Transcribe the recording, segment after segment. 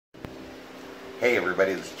Hey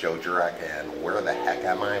everybody, this is Joe Jurek, and where the heck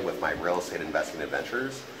am I with my real estate investing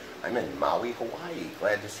adventures? I'm in Maui, Hawaii.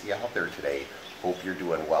 Glad to see you out there today. Hope you're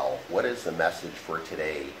doing well. What is the message for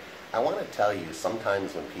today? I want to tell you,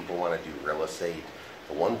 sometimes when people want to do real estate,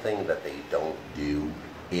 the one thing that they don't do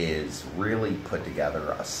is really put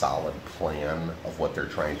together a solid plan of what they're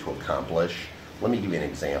trying to accomplish. Let me give you an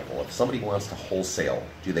example. If somebody wants to wholesale,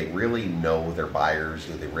 do they really know their buyers?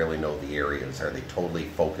 Do they really know the areas? Are they totally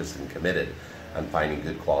focused and committed on finding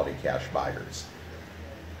good quality cash buyers?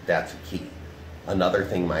 That's a key. Another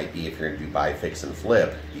thing might be, if you're going to do buy, fix, and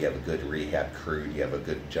flip, do you have a good rehab crew? Do you have a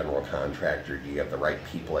good general contractor? Do you have the right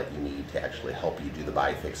people that you need to actually help you do the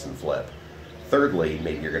buy, fix, and flip? Thirdly,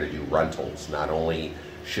 maybe you're going to do rentals. Not only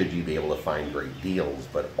should you be able to find great deals,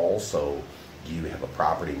 but also do you have a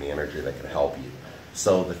property manager that can help you?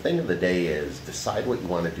 So the thing of the day is, decide what you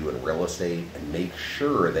want to do in real estate and make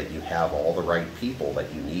sure that you have all the right people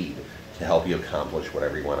that you need to help you accomplish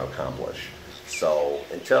whatever you want to accomplish. So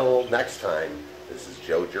until next time, this is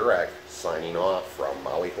Joe Jurek signing off from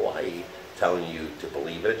Maui, Hawaii, telling you to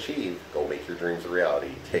believe and achieve. Go make your dreams a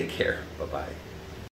reality. Take care. Bye-bye.